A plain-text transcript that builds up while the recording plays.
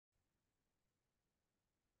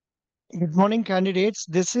Good morning, candidates.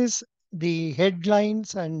 This is the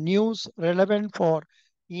headlines and news relevant for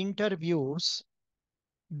interviews.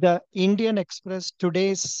 The Indian Express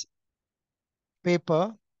today's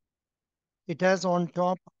paper, it has on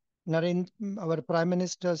top our Prime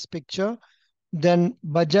Minister's picture. Then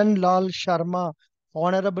Bhajan Lal Sharma,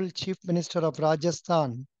 Honorable Chief Minister of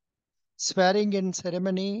Rajasthan, swearing in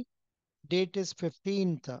ceremony, date is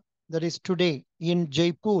 15th, that is today in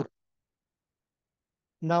Jaipur.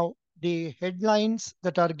 Now, the headlines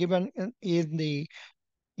that are given in the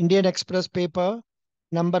Indian Express paper.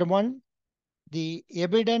 Number one, the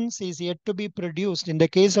evidence is yet to be produced. In the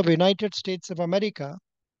case of United States of America,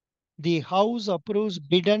 the House approves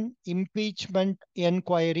Biden impeachment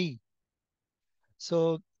inquiry.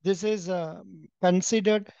 So this is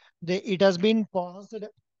considered. It has been paused.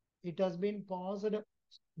 It has been paused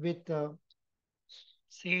with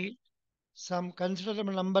say some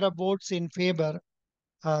considerable number of votes in favor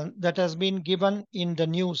that has been given in the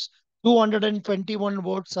news. 221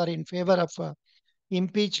 votes are in favor of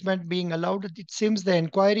impeachment being allowed. It seems the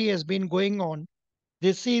inquiry has been going on.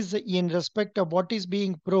 This is in respect of what is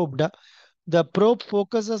being probed. The probe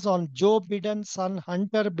focuses on Joe Biden's son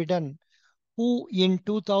Hunter Biden, who in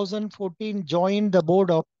 2014 joined the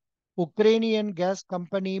board of Ukrainian gas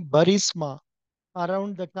company Burisma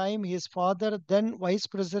around the time his father, then vice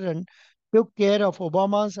president, took care of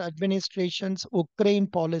Obama's administration's Ukraine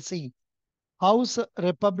policy. House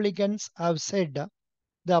Republicans have said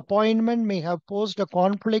the appointment may have posed a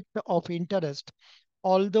conflict of interest,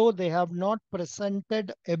 although they have not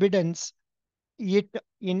presented evidence it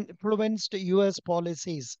influenced US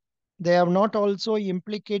policies. They have not also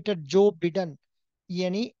implicated Joe Biden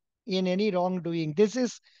any, in any wrongdoing. This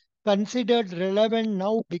is considered relevant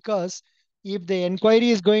now because if the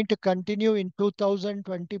inquiry is going to continue in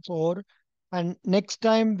 2024 and next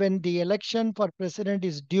time when the election for president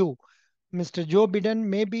is due, Mr. Joe Biden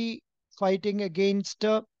may be fighting against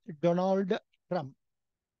Donald Trump.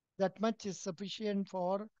 That much is sufficient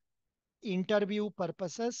for interview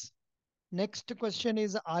purposes. Next question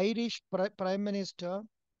is Irish Prime Minister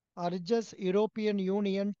urges European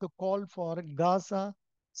Union to call for Gaza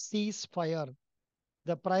ceasefire.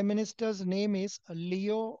 The Prime Minister's name is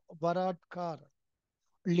Leo Varadkar.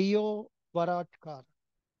 Leo Varadkar.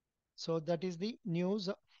 So that is the news.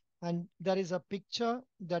 And there is a picture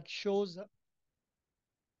that shows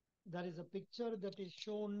there is a picture that is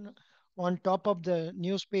shown on top of the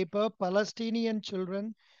newspaper. Palestinian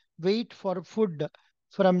children wait for food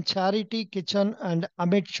from charity kitchen and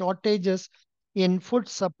amid shortages in food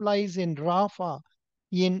supplies in Rafah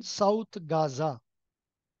in South Gaza.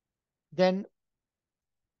 Then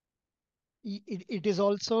it is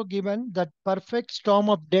also given that perfect storm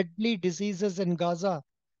of deadly diseases in Gaza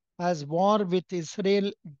as war with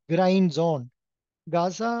Israel grinds on.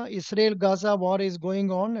 Israel Gaza war is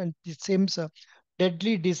going on, and it seems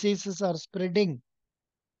deadly diseases are spreading.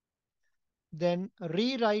 Then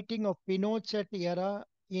rewriting of Pinochet era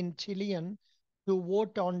in Chilean to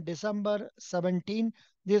vote on December 17.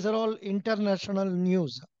 These are all international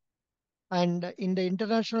news. And in the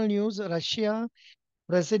international news, Russia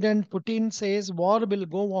President Putin says war will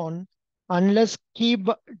go on unless Kiev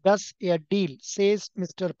does a deal, says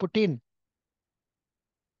Mr. Putin.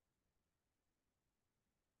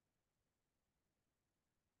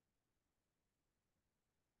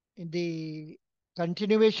 In the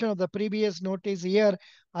continuation of the previous notice here,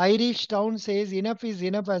 Irish town says enough is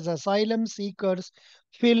enough as asylum seekers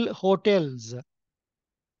fill hotels.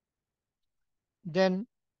 Then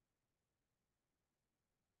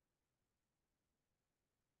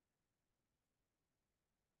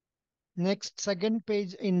next second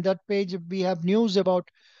page, in that page we have news about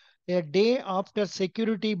a day after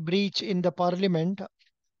security breach in the parliament,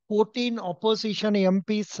 14 opposition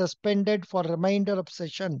MPs suspended for remainder of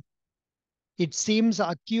session. It seems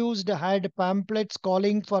accused had pamphlets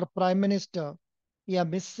calling for prime minister a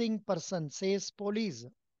missing person, says police.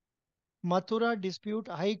 Mathura dispute,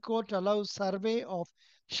 High Court allows survey of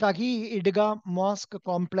Shahi Idgah Mosque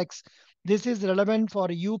complex. This is relevant for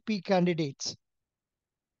UP candidates.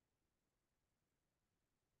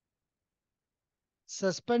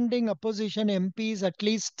 Suspending opposition MPs at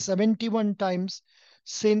least 71 times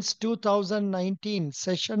since 2019,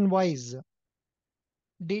 session wise.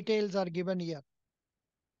 Details are given here.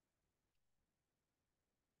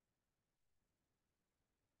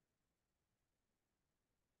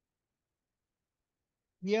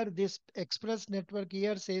 Here, this Express Network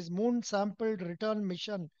here says moon sampled return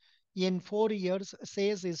mission in 4 years,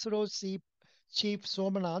 says ISRO Chief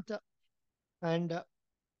Somanath. And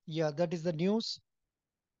yeah, that is the news.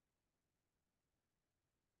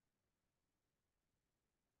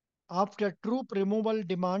 After troop removal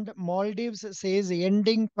demand, Maldives says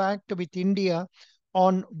ending pact with India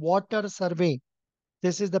on water survey.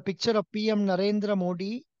 This is the picture of PM Narendra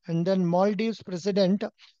Modi and then Maldives President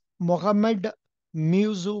Mohammed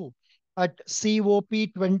Muzu at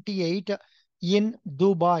COP28 in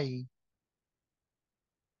Dubai.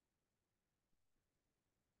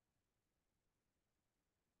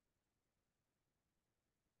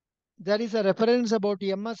 There is a reference about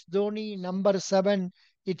MS Dhoni number 7.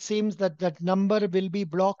 It seems that that number will be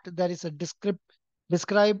blocked. There is a descriptive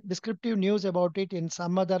news about it in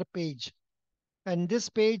some other page. And this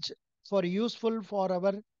page for useful for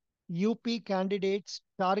our UP candidates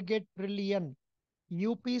target trillion.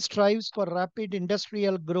 UP strives for rapid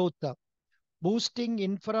industrial growth, boosting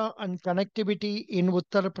infra and connectivity in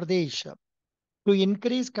Uttar Pradesh. To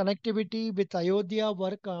increase connectivity with Ayodhya,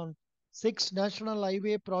 work on six national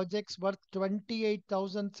highway projects worth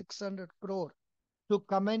 28,600 crore to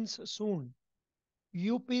commence soon.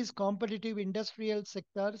 UP's competitive industrial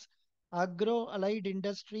sectors, agro-allied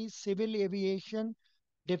industries, civil aviation,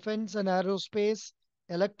 defense and aerospace,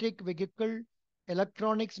 electric vehicle,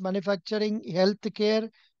 electronics manufacturing, healthcare,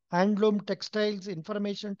 handloom textiles,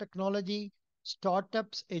 information technology,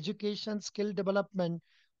 startups, education, skill development,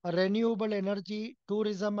 renewable energy,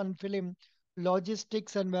 tourism and film,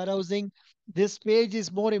 logistics and warehousing. This page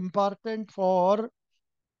is more important for,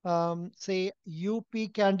 say,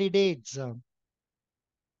 UP candidates.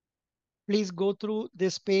 Please go through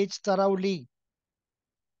this page thoroughly.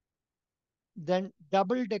 Then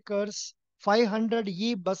double deckers, 500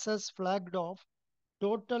 buses flagged off.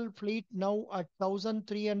 Total fleet now at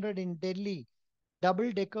 1,300 in Delhi.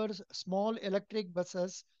 Double deckers, small electric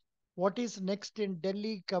buses. What is next in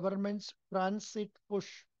Delhi government's transit push?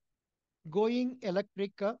 Going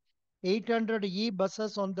electric, 800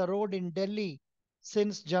 buses on the road in Delhi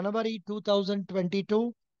since January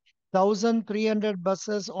 2022. 1,300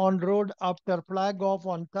 buses on road after flag off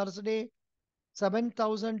on Thursday.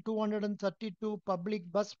 7,232 public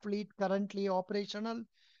bus fleet currently operational,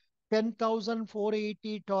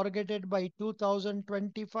 10,480 targeted by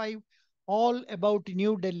 2025, all about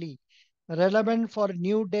New Delhi. Relevant for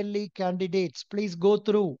New Delhi candidates. Please go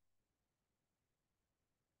through.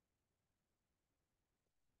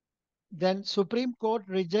 Then Supreme Court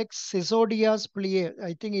rejects Sisodia's plea.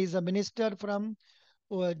 I think he is a minister from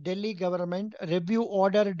Delhi government. Review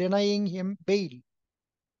order denying him bail.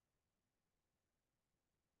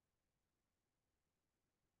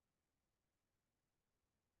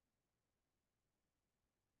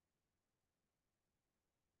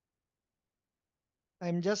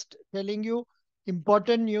 I'm just telling you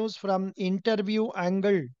important news from interview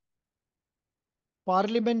angle.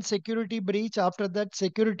 Parliament security breach. After that,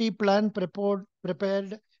 security plan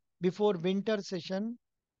prepared before winter session.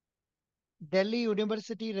 Delhi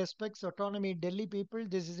University respects autonomy. Delhi people,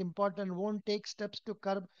 this is important, won't take steps to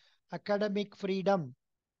curb academic freedom.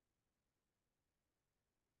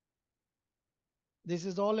 This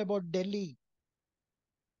is all about Delhi.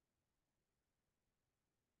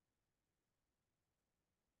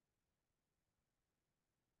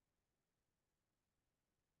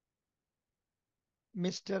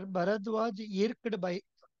 Mr. Bharadwaj irked by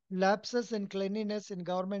lapses in cleanliness in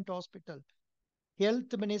government hospital.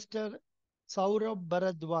 Health Minister Saurabh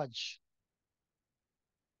Bharadwaj.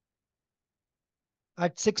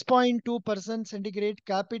 At 6.2% centigrade,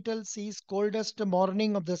 capital sees coldest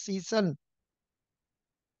morning of the season.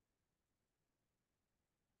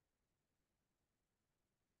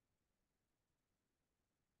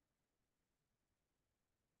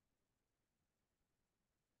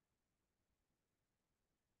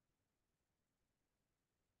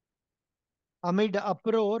 Amid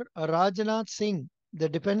uproar, Rajnath Singh, the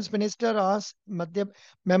defense minister, asked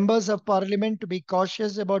members of parliament to be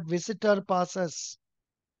cautious about visitor passes.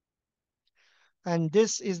 And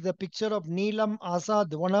this is the picture of Neelam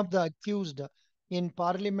Azad, one of the accused in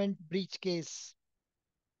parliament breach case.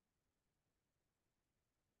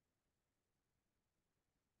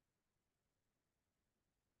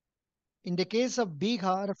 In the case of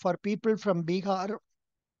Bihar, for people from Bihar,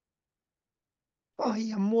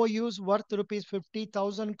 MOUs worth rupees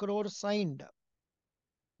 50,000 crore signed.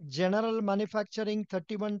 General manufacturing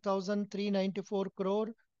 31,394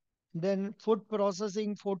 crore. Then food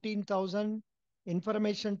processing 14,000,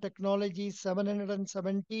 information technology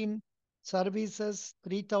 717, services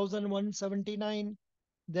 3,179.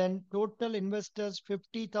 Then total investors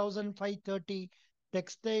 50,530,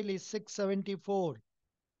 textile is 674.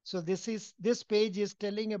 So this page is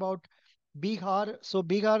telling about Bihar. So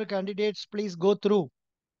Bihar candidates, please go through.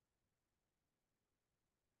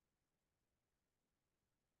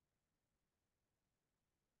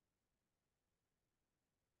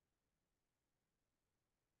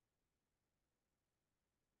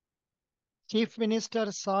 Chief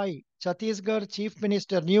Minister Sai, Chhattisgarh Chief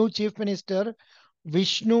Minister, new Chief Minister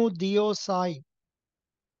Vishnu Dio Sai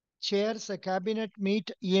chairs a cabinet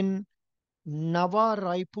meet in Nava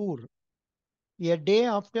Raipur. A day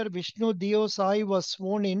after Vishnu Dio Sai was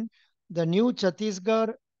sworn in, the new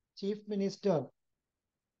Chhattisgarh Chief Minister,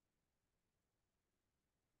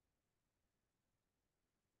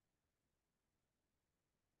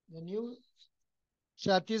 the new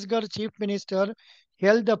Chhattisgarh Chief Minister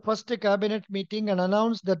held the first cabinet meeting and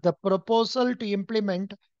announced that the proposal to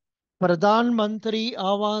implement Pradhan Mantri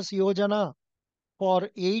Awas Yojana for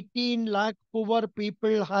 18 lakh poor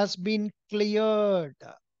people has been cleared.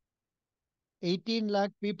 18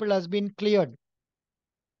 lakh people has been cleared.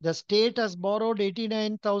 The state has borrowed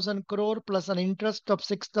 89,000 crore plus an interest of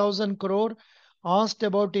 6,000 crore. Asked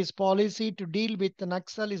about his policy to deal with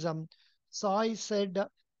Naxalism, Sai said,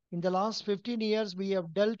 in the last 15 years, we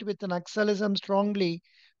have dealt with Naxalism strongly,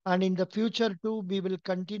 and in the future too, we will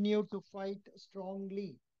continue to fight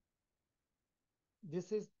strongly.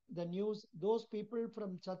 This is the news. Those people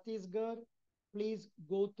from Chhattisgarh, please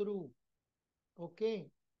go through. Okay.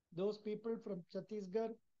 Those people from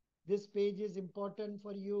Chhattisgarh, this page is important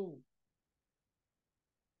for you.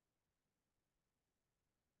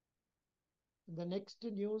 The next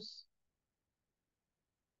news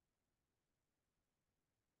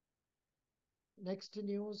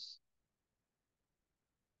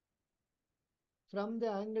from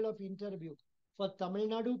the angle of interview. For Tamil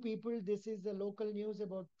Nadu people, this is the local news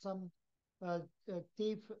about some uh,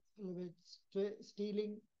 thief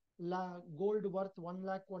stealing gold worth 1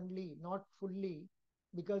 lakh only, not fully,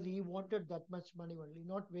 because he wanted that much money only,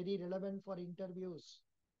 not very relevant for interviews.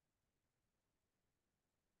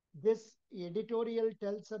 This editorial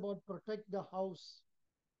tells about protect the house.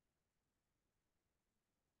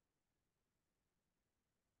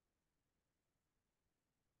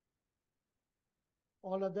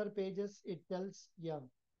 All other pages it tells, yeah.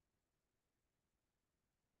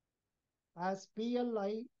 As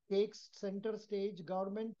PLI takes center stage,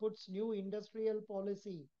 government puts new industrial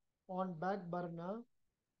policy on back burner.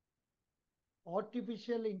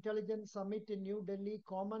 Artificial Intelligence Summit in New Delhi,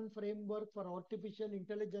 common framework for artificial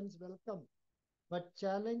intelligence welcome. But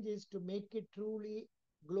challenge is to make it truly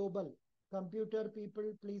global. Computer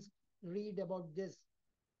people, please read about this.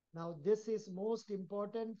 Now, this is most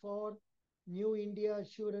important for New India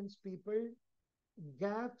Assurance people.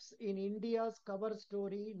 Gaps in India's cover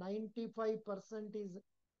story, 95% is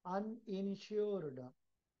uninsured.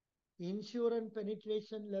 Insurance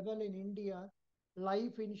penetration level in India,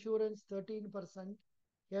 life insurance 13%,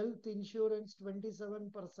 health insurance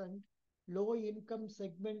 27%, low income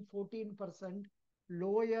segment 14%,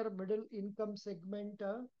 lower middle income segment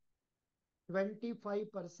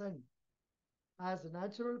 25%. As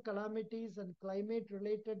natural calamities and climate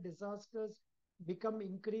related disasters become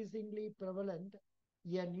increasingly prevalent,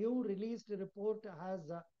 a new released report has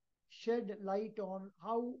shed light on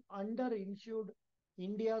how underinsured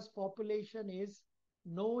India's population is.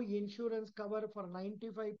 No insurance cover for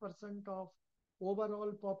 95% of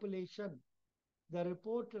overall population. The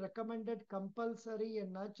report recommended compulsory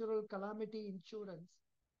and natural calamity insurance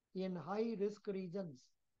in high risk regions.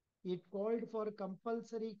 It called for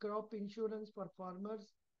compulsory crop insurance for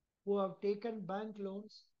farmers who have taken bank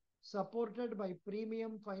loans supported by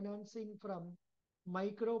premium financing from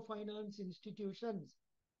microfinance institutions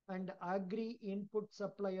and agri input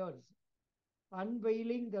suppliers.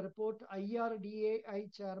 Unveiling the report,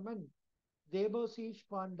 IRDAI Chairman Debasish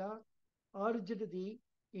Panda urged the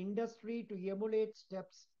industry to emulate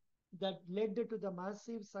steps that led to the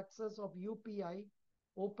massive success of UPI,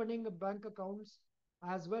 opening bank accounts,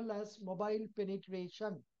 as well as mobile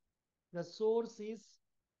penetration. The source is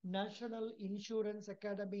National Insurance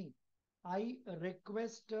Academy. I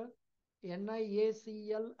request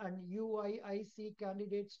NIACL and UIIC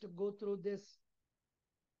candidates to go through this.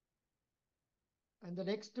 And the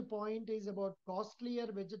next point is about costlier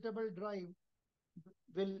vegetable drive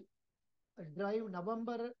will drive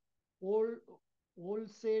November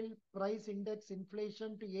wholesale price index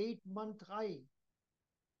inflation to 8-month high,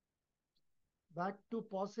 back to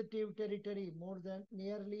positive territory. More than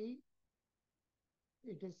nearly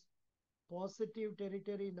it is positive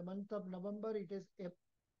territory in the month of November. It is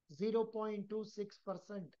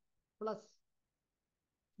 0.26% plus.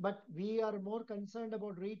 But we are more concerned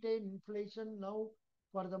about retail inflation now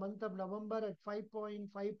for the month of November at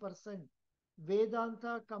 5.5%.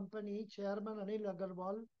 Vedanta company chairman Anil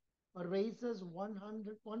Agarwal raises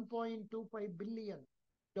 $1.25 billion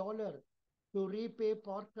to repay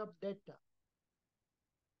part of debt.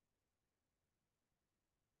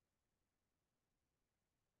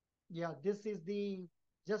 Yeah, this is the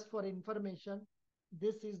Just for information,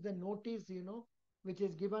 this is the notice, which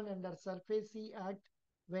is given under SurfaceC Act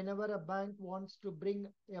whenever a bank wants to bring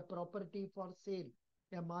a property for sale,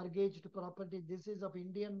 a mortgaged property. This is of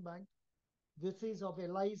Indian Bank. This is of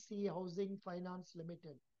LIC Housing Finance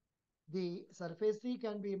Limited. The SurfaceC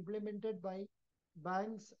can be implemented by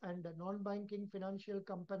banks and non-banking financial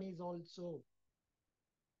companies also.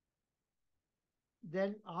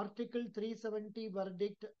 Then Article 370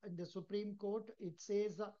 verdict in the Supreme Court, it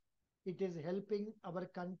says it is helping our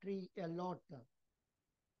country a lot.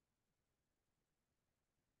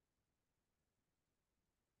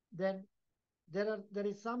 Then there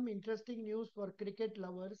is some interesting news for cricket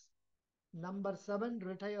lovers. Number 7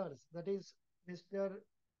 retires, that is Mr.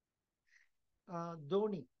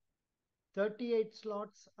 Dhoni. 38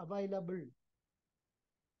 slots available.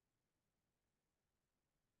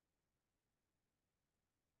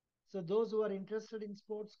 So those who are interested in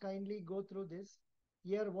sports, kindly go through this.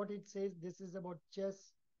 Here what it says, this is about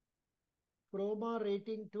chess. Chroma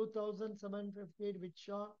rating 2758, which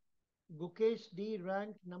saw Gukesh D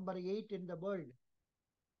ranked number 8 in the world.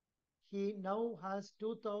 He now has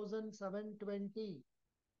 2720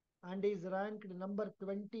 and is ranked number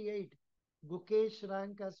 28. Gukesh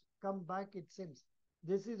rank has come back, it seems.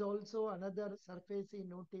 This is also another SurfaceC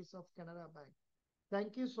notice of Canara Bank.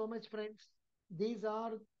 Thank you so much, friends. These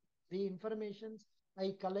are the informations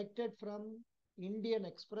I collected from Indian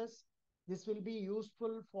Express. This will be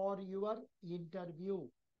useful for your interview.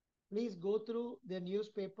 Please go through the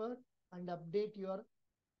newspaper and update your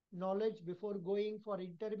knowledge before going for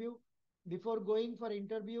interview. Before going for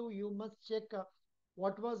interview, you must check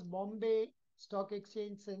what was Bombay Stock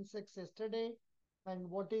Exchange Sensex yesterday and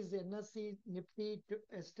what is NSE Nifty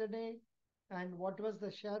yesterday and what was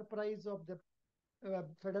the share price of the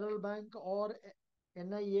Federal Bank or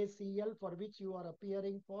NIACL for which you are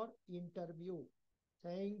appearing for interview.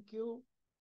 Thank you.